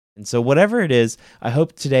And so whatever it is, I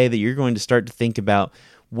hope today that you're going to start to think about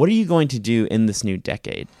what are you going to do in this new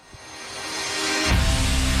decade?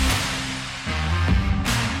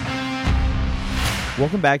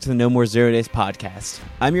 Welcome back to the No More 0 Days podcast.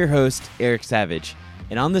 I'm your host, Eric Savage.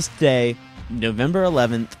 And on this day, November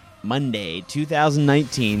 11th, Monday,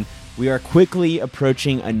 2019, we are quickly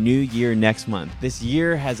approaching a new year next month. This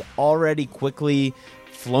year has already quickly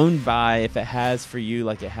flown by, if it has for you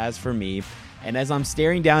like it has for me. And as I'm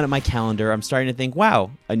staring down at my calendar, I'm starting to think,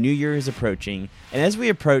 wow, a new year is approaching. And as we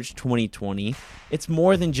approach 2020, it's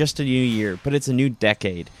more than just a new year, but it's a new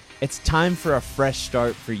decade. It's time for a fresh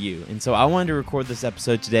start for you. And so I wanted to record this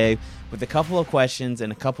episode today with a couple of questions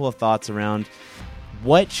and a couple of thoughts around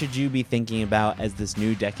what should you be thinking about as this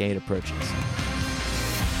new decade approaches.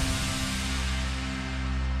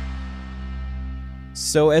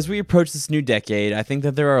 So as we approach this new decade, I think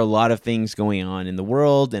that there are a lot of things going on in the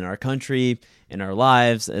world, in our country, in our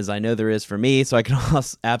lives, as I know there is for me. So I can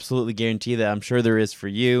also absolutely guarantee that I'm sure there is for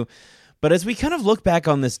you. But as we kind of look back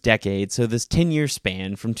on this decade, so this 10-year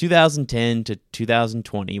span from 2010 to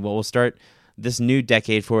 2020, well, we'll start this new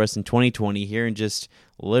decade for us in 2020 here in just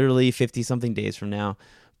literally 50-something days from now.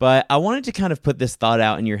 But I wanted to kind of put this thought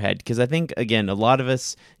out in your head because I think, again, a lot of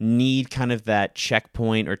us need kind of that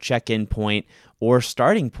checkpoint or check-in point or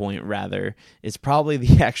starting point, rather, is probably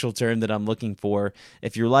the actual term that I'm looking for.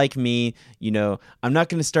 If you're like me, I'm not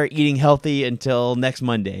going to start eating healthy until next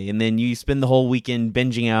Monday. And then you spend the whole weekend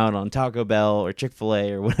binging out on Taco Bell or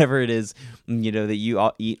Chick-fil-A or whatever it is, that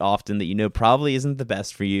you eat often that probably isn't the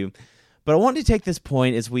best for you. But I wanted to take this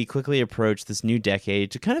point as we quickly approach this new decade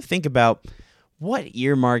to kind of think about what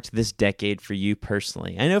earmarked this decade for you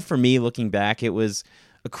personally. I know for me, looking back, it was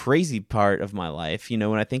a crazy part of my life. When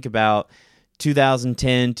I think about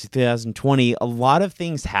 2010 to 2020, a lot of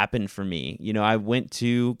things happened for me. I went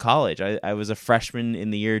to college. I was a freshman in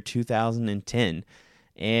the year 2010.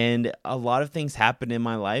 And a lot of things happened in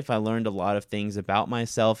my life. I learned a lot of things about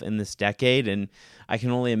myself in this decade, and I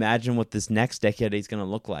can only imagine what this next decade is going to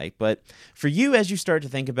look like. But for you, as you start to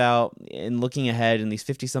think about and looking ahead in these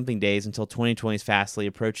 50-something days until 2020 is fastly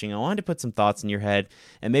approaching, I wanted to put some thoughts in your head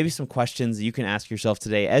and maybe some questions that you can ask yourself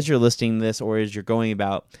today as you're listening to this or as you're going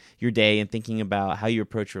about your day and thinking about how you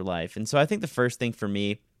approach your life. And so I think the first thing for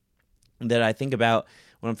me that I think about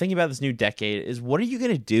when I'm thinking about this new decade is, what are you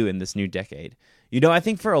going to do in this new decade? I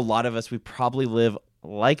think for a lot of us, we probably live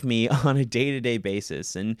like me on a day-to-day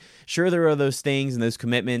basis. And sure, there are those things and those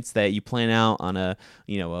commitments that you plan out on a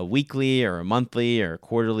weekly or a monthly or a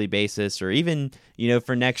quarterly basis, or even,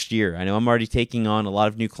 for next year. I know I'm already taking on a lot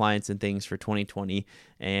of new clients and things for 2020.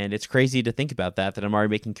 And it's crazy to think about that I'm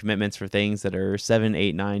already making commitments for things that are 7,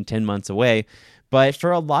 8, 9, 10 months away. But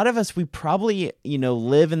for a lot of us, we probably,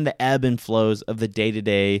 live in the ebb and flows of the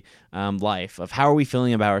day-to-day life of how are we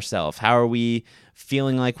feeling about ourselves? How are we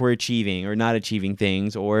feeling like we're achieving or not achieving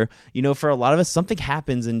things? Or, for a lot of us, something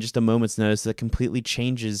happens in just a moment's notice that completely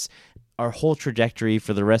changes our whole trajectory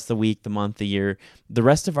for the rest of the week, the month, the year, the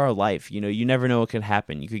rest of our life. You never know what could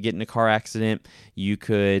happen. You could get in a car accident. You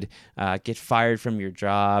could get fired from your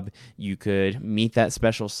job. You could meet that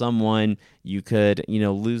special someone. You could,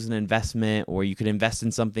 lose an investment, or you could invest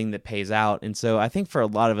in something that pays out. And so I think for a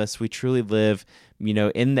lot of us, we truly live,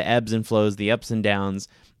 in the ebbs and flows, the ups and downs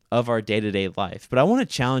of our day-to-day life. But I want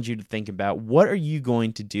to challenge you to think about, what are you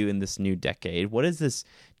going to do in this new decade? What is this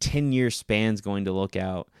 10-year span going to look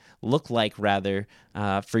like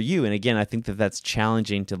for you? And again, I think that that's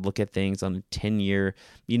challenging to look at things on a 10-year,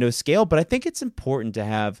 scale. But I think it's important to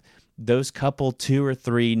have those couple 2 or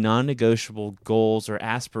 3 non-negotiable goals or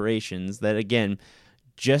aspirations that, again,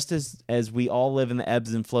 just as we all live in the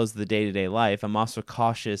ebbs and flows of the day-to-day life, I'm also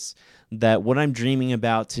cautious that what I'm dreaming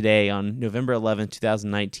about today on November 11th,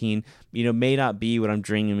 2019, may not be what I'm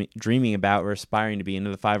dreaming about or aspiring to be in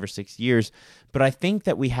the 5 or 6 years. But I think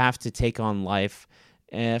that we have to take on life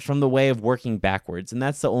from the way of working backwards. And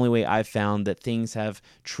that's the only way I've found that things have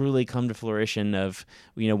truly come to fruition of,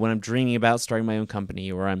 when I'm dreaming about starting my own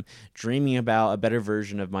company, or I'm dreaming about a better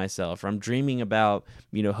version of myself, or I'm dreaming about,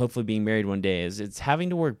 hopefully being married one day, is it's having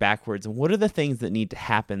to work backwards. And what are the things that need to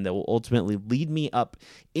happen that will ultimately lead me up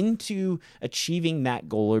into achieving that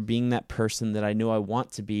goal or being that person that I know I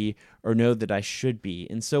want to be or know that I should be?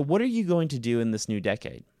 And so what are you going to do in this new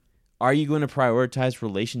decade? Are you going to prioritize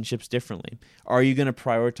relationships differently? Are you going to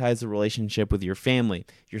prioritize the relationship with your family,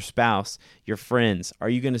 your spouse, your friends? Are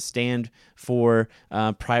you going to stand for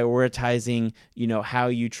prioritizing, how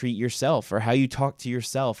you treat yourself or how you talk to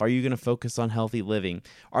yourself? Are you going to focus on healthy living?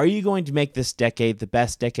 Are you going to make this decade the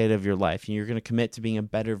best decade of your life? And you're going to commit to being a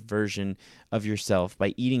better version of yourself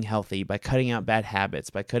by eating healthy, by cutting out bad habits,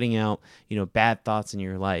 by cutting out, bad thoughts in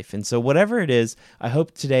your life. And so whatever it is, I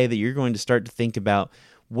hope today that you're going to start to think about,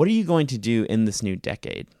 what are you going to do in this new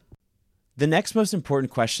decade? The next most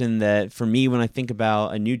important question that for me, when I think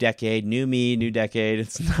about a new decade, new me, new decade,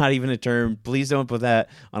 it's not even a term. Please don't put that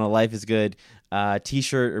on a Life is Good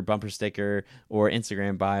t-shirt or bumper sticker or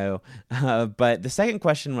Instagram bio. But the second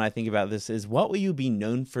question when I think about this is, what will you be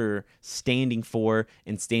known for standing for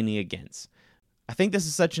and standing against? I think this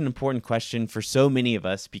is such an important question for so many of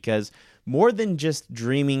us, because more than just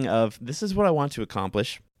dreaming of, this is what I want to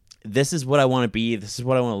accomplish, this is what I want to be, this is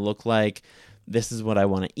what I want to look like, this is what I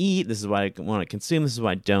want to eat, this is what I want to consume, this is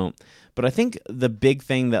what I don't. But I think the big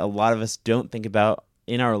thing that a lot of us don't think about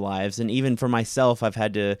in our lives, and even for myself, I've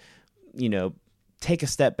had to, take a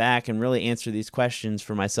step back and really answer these questions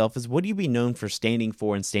for myself, is what do you be known for standing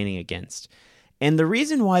for and standing against? And the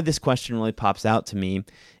reason why this question really pops out to me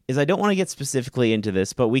is, I don't want to get specifically into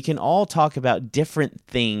this, but we can all talk about different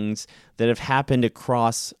things that have happened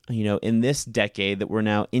across, in this decade that we're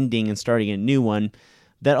now ending and starting a new one,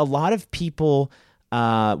 that a lot of people,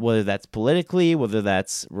 whether that's politically, whether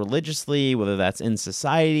that's religiously, whether that's in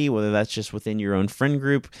society, whether that's just within your own friend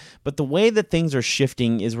group, but the way that things are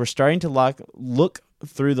shifting is we're starting to look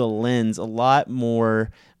through the lens a lot more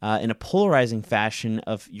in a polarizing fashion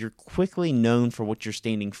of, you're quickly known for what you're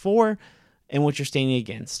standing for and what you're standing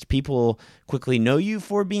against. People quickly know you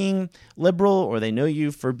for being liberal, or they know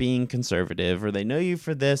you for being conservative, or they know you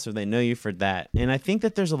for this, or they know you for that. And I think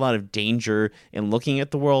that there's a lot of danger in looking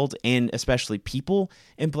at the world, and especially people,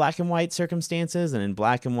 in black and white circumstances. And in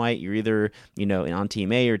black and white, you're either, on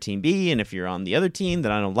team A or team B. And if you're on the other team,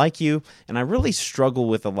 then I don't like you. And I really struggle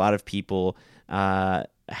with a lot of people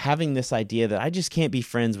having this idea that I just can't be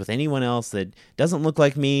friends with anyone else that doesn't look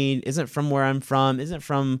like me, isn't from where I'm from, isn't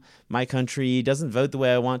from my country, doesn't vote the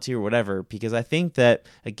way I want to, or whatever. Because I think that,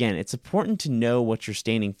 again, it's important to know what you're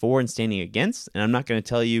standing for and standing against. And I'm not going to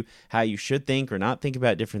tell you how you should think or not think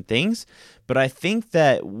about different things. But I think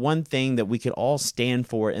that one thing that we could all stand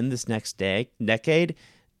for in this next decade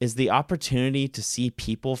is the opportunity to see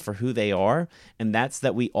people for who they are. And that's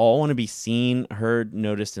that we all want to be seen, heard,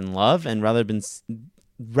 noticed, and loved. And rather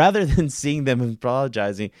than seeing them,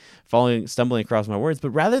 stumbling across my words, but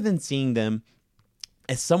rather than seeing them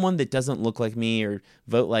as someone that doesn't look like me or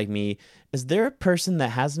vote like me, is there a person that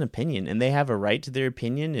has an opinion, and they have a right to their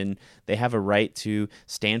opinion, and they have a right to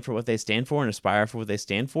stand for what they stand for and aspire for what they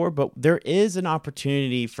stand for. But there is an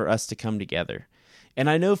opportunity for us to come together. And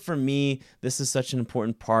I know for me, this is such an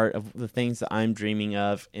important part of the things that I'm dreaming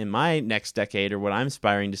of in my next decade, or what I'm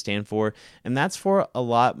aspiring to stand for. And that's for a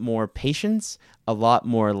lot more patience, a lot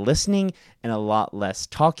more listening, and a lot less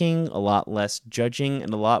talking, a lot less judging,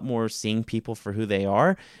 and a lot more seeing people for who they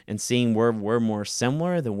are, and seeing where we're more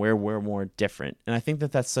similar than where we're more different. And I think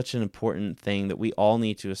that that's such an important thing that we all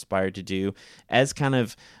need to aspire to do, as kind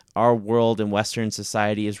of our world and Western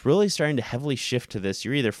society is really starting to heavily shift to this.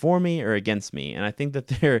 You're either for me or against me. And I think that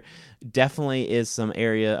there definitely is some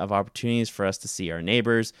area of opportunities for us to see our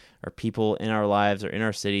neighbors, or people in our lives, or in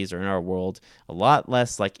our cities, or in our world a lot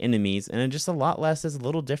less like enemies, and just a lot less as a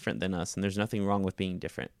little different than us. And there's nothing wrong with being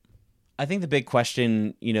different. I think the big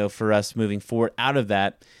question, for us moving forward out of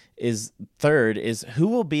that is, third, is who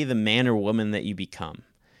will be the man or woman that you become?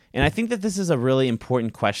 And I think that this is a really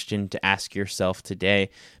important question to ask yourself today,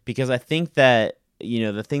 because I think that,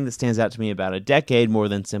 the thing that stands out to me about a decade, more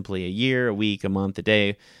than simply a year, a week, a month, a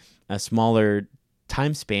day, a smaller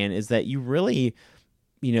time span, is that you really,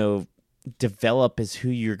 develop as who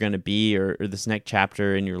you're going to be, or this next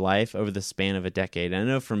chapter in your life over the span of a decade. And I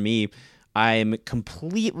know for me, I'm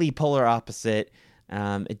completely polar opposite,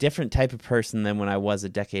 a different type of person than when I was a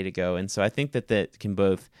decade ago. And so I think that can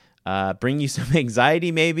both bring you some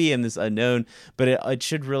anxiety maybe in this unknown, but it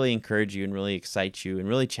should really encourage you and really excite you and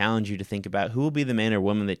really challenge you to think about who will be the man or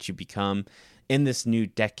woman that you become in this new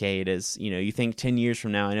decade. As you think 10 years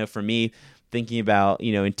from now. I know for me, thinking about,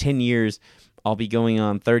 in 10 years, I'll be going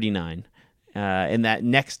on 39 in that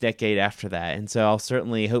next decade after that. And so I'll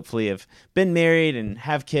certainly, hopefully, have been married and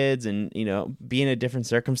have kids and, be in a different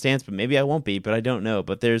circumstance, but maybe I won't be, but I don't know.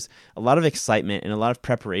 But there's a lot of excitement and a lot of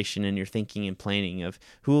preparation in your thinking and planning of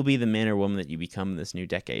who will be the man or woman that you become in this new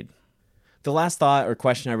decade. The last thought or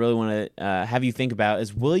question I really want to have you think about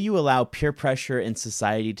is, will you allow peer pressure in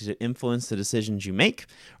society to influence the decisions you make,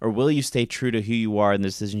 or will you stay true to who you are and the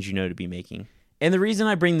decisions you know to be making? And the reason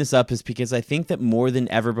I bring this up is because I think that more than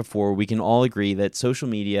ever before, we can all agree that social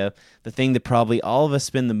media, the thing that probably all of us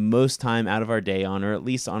spend the most time out of our day on, or at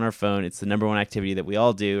least on our phone, it's the number one activity that we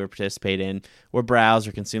all do or participate in or browse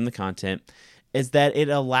or consume the content, is that it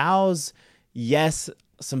allows, yes,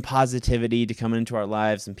 some positivity to come into our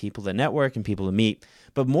lives and people to network and people to meet.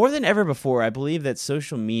 But more than ever before, I believe that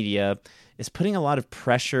social media is putting a lot of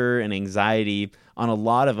pressure and anxiety on a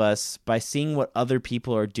lot of us by seeing what other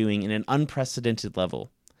people are doing in an unprecedented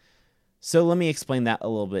level. So let me explain that a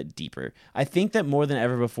little bit deeper. I think that more than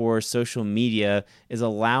ever before, social media is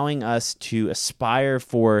allowing us to aspire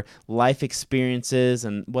for life experiences,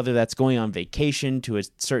 and whether that's going on vacation to a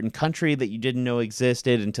certain country that you didn't know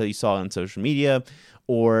existed until you saw it on social media,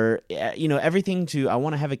 or, everything to, I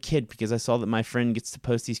want to have a kid because I saw that my friend gets to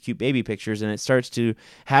post these cute baby pictures, and it starts to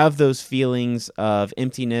have those feelings of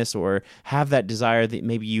emptiness or have that desire that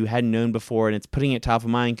maybe you hadn't known before, and it's putting it top of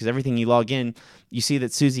mind because everything you log in, you see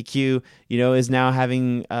that Susie Q, is now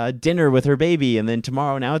having dinner with her baby, and then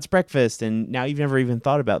tomorrow now it's breakfast, and now you've never even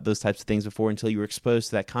thought about those types of things before until you were exposed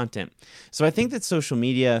to that content. So I think that social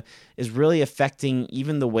media is really affecting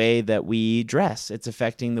even the way that we dress. It's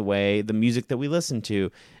affecting the music that we listen to.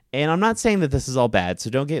 And I'm not saying that this is all bad, so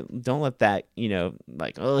don't let that,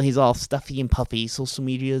 he's all stuffy and puffy, social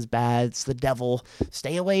media is bad, it's the devil,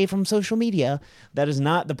 stay away from social media. That is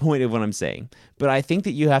not the point of what I'm saying. But I think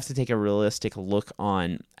that you have to take a realistic look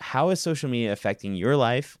on, how is social media affecting your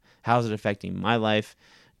life? How is it affecting my life?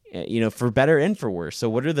 For better and for worse. So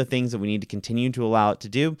what are the things that we need to continue to allow it to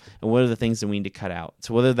do, and what are the things that we need to cut out?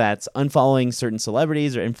 So whether that's unfollowing certain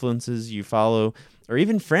celebrities or influences you follow, or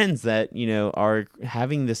even friends that, are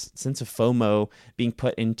having this sense of FOMO being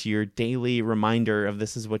put into your daily reminder of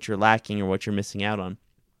this is what you're lacking or what you're missing out on.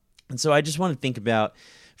 And so I just want to think about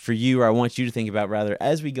for you, or I want you to think about rather,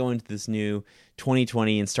 as we go into this new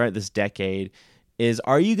 2020 and start this decade, is,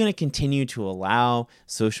 are you going to continue to allow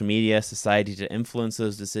social media, society to influence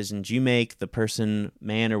those decisions you make, the person,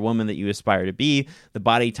 man or woman that you aspire to be, the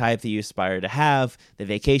body type that you aspire to have, the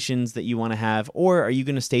vacations that you want to have, or are you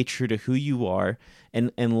going to stay true to who you are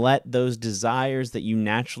and let those desires that you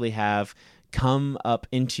naturally have come up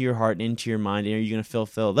into your heart and into your mind, and are you going to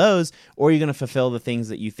fulfill those, or are you going to fulfill the things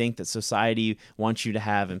that you think that society wants you to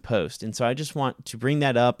have and post? And so I just want to bring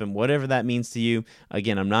that up, and whatever that means to you.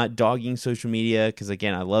 Again, I'm not dogging social media because,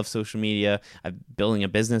 again, I love social media. I'm building a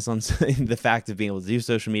business on the fact of being able to do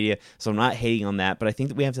social media, so I'm not hating on that, but I think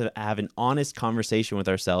that we have to have an honest conversation with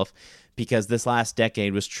ourselves, because this last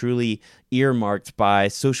decade was truly earmarked by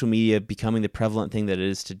social media becoming the prevalent thing that it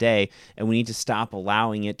is today, and we need to stop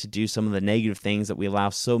allowing it to do some of the negative things that we allow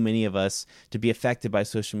so many of us to be affected by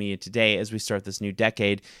social media today as we start this new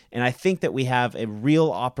decade. And I think that we have a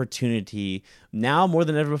real opportunity now more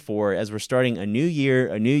than ever before, as we're starting a new year,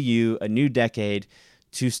 a new you, a new decade,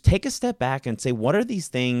 to take a step back and say, what are these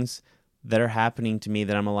things that are happening to me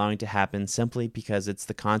that I'm allowing to happen simply because it's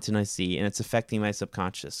the content I see and it's affecting my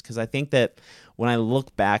subconscious? Because I think that when I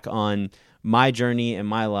look back on my journey and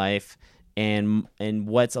my life and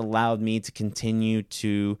what's allowed me to continue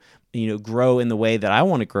to grow in the way that I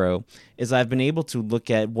want to grow, is I've been able to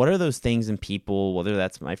look at what are those things in people, whether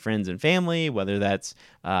that's my friends and family, whether that's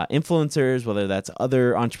influencers, whether that's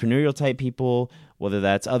other entrepreneurial type people, whether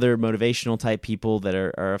that's other motivational type people that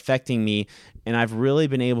are affecting me. And I've really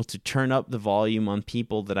been able to turn up the volume on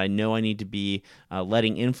people that I know I need to be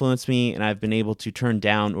letting influence me. And I've been able to turn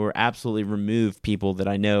down or absolutely remove people that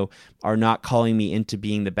I know are not calling me into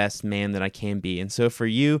being the best man that I can be. And so for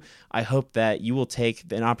you, I hope that you will take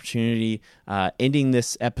an opportunity ending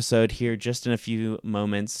this episode here just in a few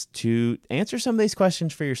moments to answer some of these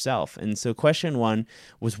questions for yourself. And so question one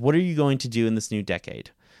was, what are you going to do in this new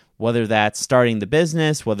decade? Whether that's starting the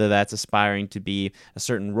business, whether that's aspiring to be a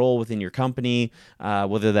certain role within your company,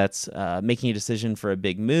 whether that's making a decision for a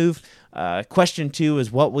big move. Question two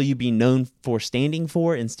is, what will you be known for standing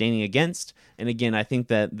for and standing against? And again, I think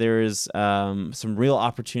that there is some real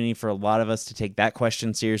opportunity for a lot of us to take that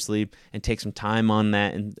question seriously and take some time on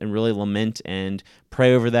that and really lament and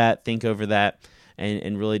pray over that, think over that,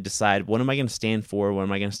 and really decide, what am I going to stand for? What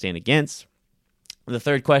am I going to stand against? The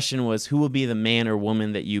third question was, who will be the man or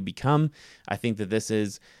woman that you become? I think that this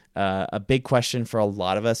is a big question for a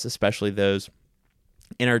lot of us, especially those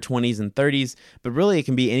in our 20s and 30s, but really it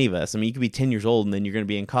can be any of us. I mean, you could be 10 years old and then you're going to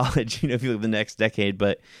be in college, if you look at the next decade,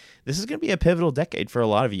 but this is going to be a pivotal decade for a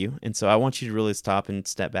lot of you. And so I want you to really stop and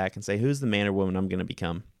step back and say, who's the man or woman I'm going to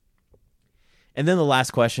become? And then the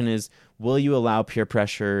last question is, will you allow peer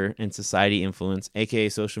pressure and society influence, aka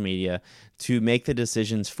social media, to make the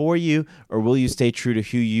decisions for you, or will you stay true to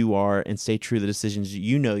who you are and stay true to the decisions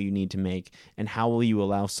you know you need to make? And how will you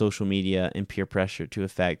allow social media and peer pressure to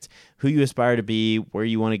affect who you aspire to be, where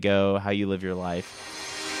you want to go, how you live your life?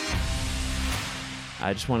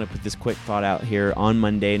 I just want to put this quick thought out here on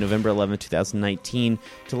Monday, November 11th, 2019,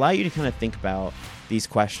 to allow you to kind of think about these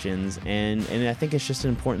questions. And I think it's just an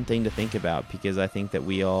important thing to think about, because I think that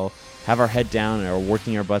we all have our head down and are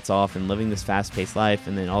working our butts off and living this fast-paced life.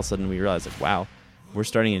 And then all of a sudden we realize, like, wow, we're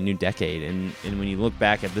starting a new decade. And when you look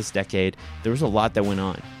back at this decade, there was a lot that went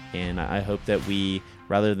on. And I hope that we,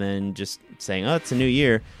 rather than just saying, oh, it's a new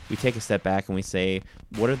year, we take a step back and we say,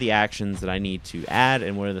 what are the actions that I need to add,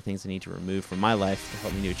 and what are the things I need to remove from my life to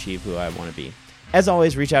help me to achieve who I want to be? As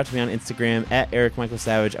always, reach out to me on Instagram at Eric Michael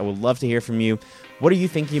Savage. I would love to hear from you. What are you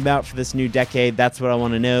thinking about for this new decade? That's what I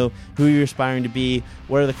want to know. Who are you aspiring to be?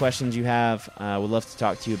 What are the questions you have? I would love to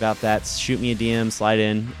talk to you about that. Shoot me a DM, slide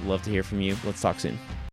in. Love to hear from you. Let's talk soon.